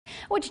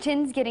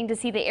Wichitans getting to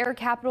see the air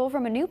capital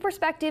from a new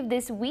perspective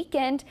this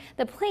weekend.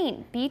 The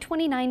plane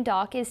B-29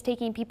 Doc is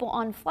taking people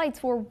on flights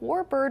for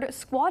Warbird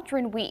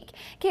Squadron Week.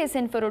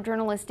 KSN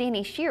photojournalist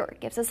Danny Shearer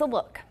gives us a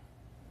look.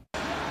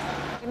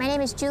 My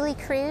name is Julie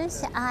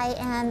Cruz. I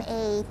am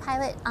a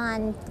pilot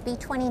on the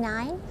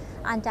B-29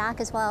 on Doc,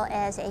 as well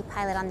as a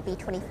pilot on the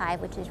B-25,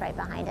 which is right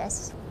behind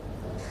us.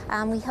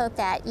 We hope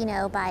that,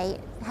 by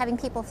having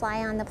people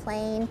fly on the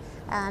plane,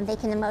 they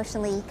can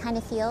emotionally kind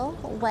of feel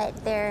what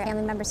their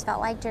family members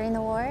felt like during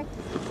the war.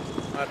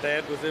 My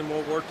dad was in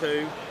World War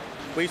II.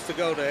 We used to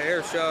go to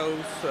air shows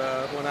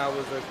when I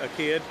was a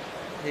kid.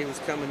 He was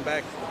coming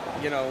back,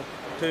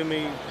 to me.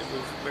 It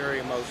was very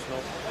emotional.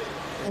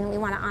 And we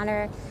want to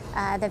honor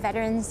the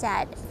veterans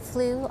that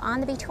flew on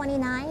the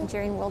B-29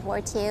 during World War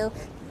II.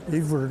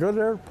 These were good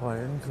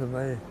airplanes, and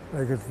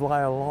they could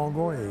fly a long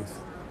ways.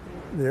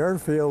 The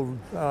airfield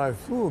I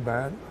flew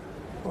at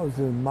was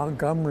in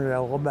Montgomery,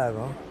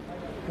 Alabama,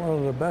 one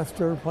of the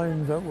best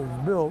airplanes that was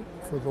built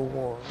for the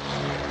war.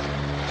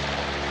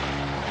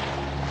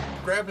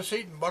 Grab a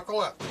seat and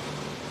buckle up.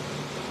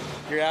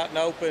 You're out and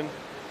open.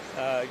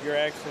 You're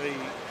actually,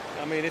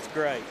 it's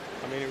great.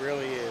 It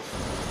really is.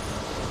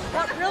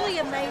 What really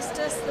amazed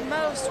us the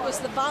most was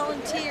the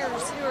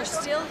volunteers who are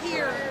still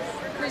here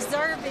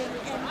preserving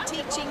and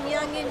teaching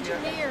young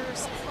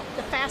engineers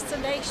the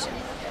fascination.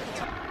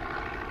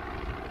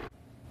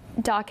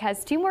 Doc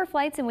has 2 more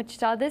flights in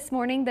Wichita this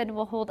morning, then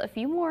will hold a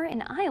few more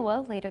in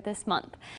Iowa later this month.